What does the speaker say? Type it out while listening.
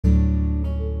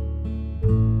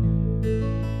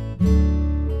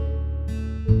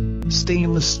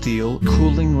Stainless steel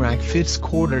cooling rack fits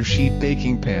quarter sheet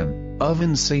baking pan,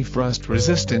 oven safe, rust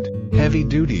resistant, heavy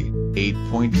duty,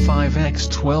 8.5 x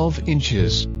 12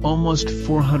 inches, almost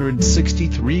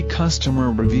 463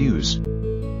 customer reviews.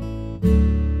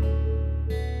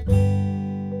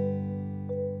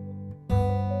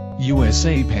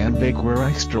 USA Pan Bakeware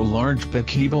Extra Large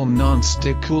Bakeable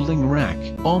Non-Stick Cooling Rack,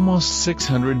 almost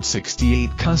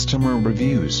 668 customer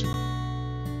reviews.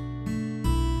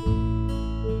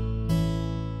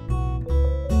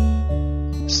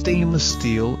 Stainless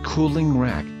steel cooling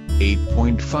rack,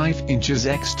 8.5 inches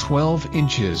x 12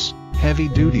 inches, heavy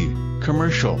duty,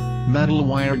 commercial, metal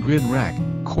wire grid rack,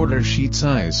 quarter sheet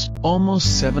size,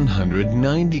 almost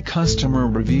 790 customer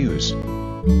reviews.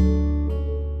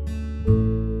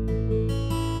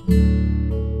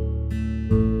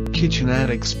 Kitchen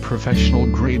Addicts Professional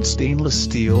Grade Stainless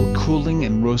Steel Cooling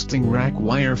and Roasting Rack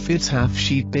Wire fits half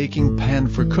sheet baking pan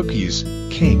for cookies,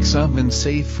 cakes, oven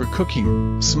safe for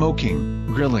cooking, smoking,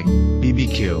 grilling,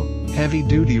 BBQ, heavy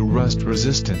duty, rust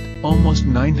resistant, almost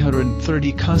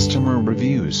 930 customer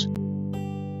reviews.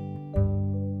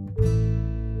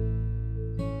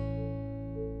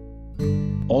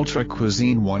 Ultra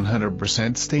Cuisine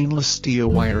 100% stainless steel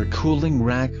wire cooling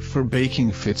rack for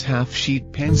baking fits half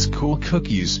sheet pans, cool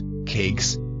cookies,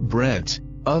 cakes, breads,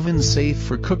 oven safe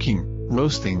for cooking,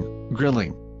 roasting,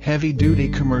 grilling, heavy duty,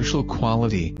 commercial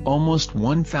quality, almost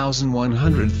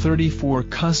 1,134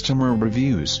 customer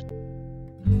reviews.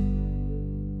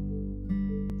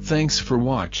 Thanks for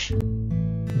watch.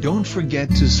 Don't forget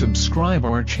to subscribe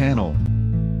our channel.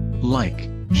 Like,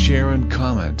 share and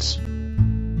comments.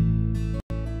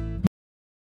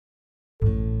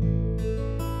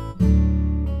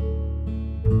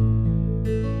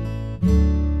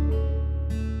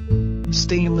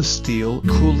 Stainless steel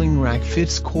cooling rack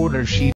fits quarter sheet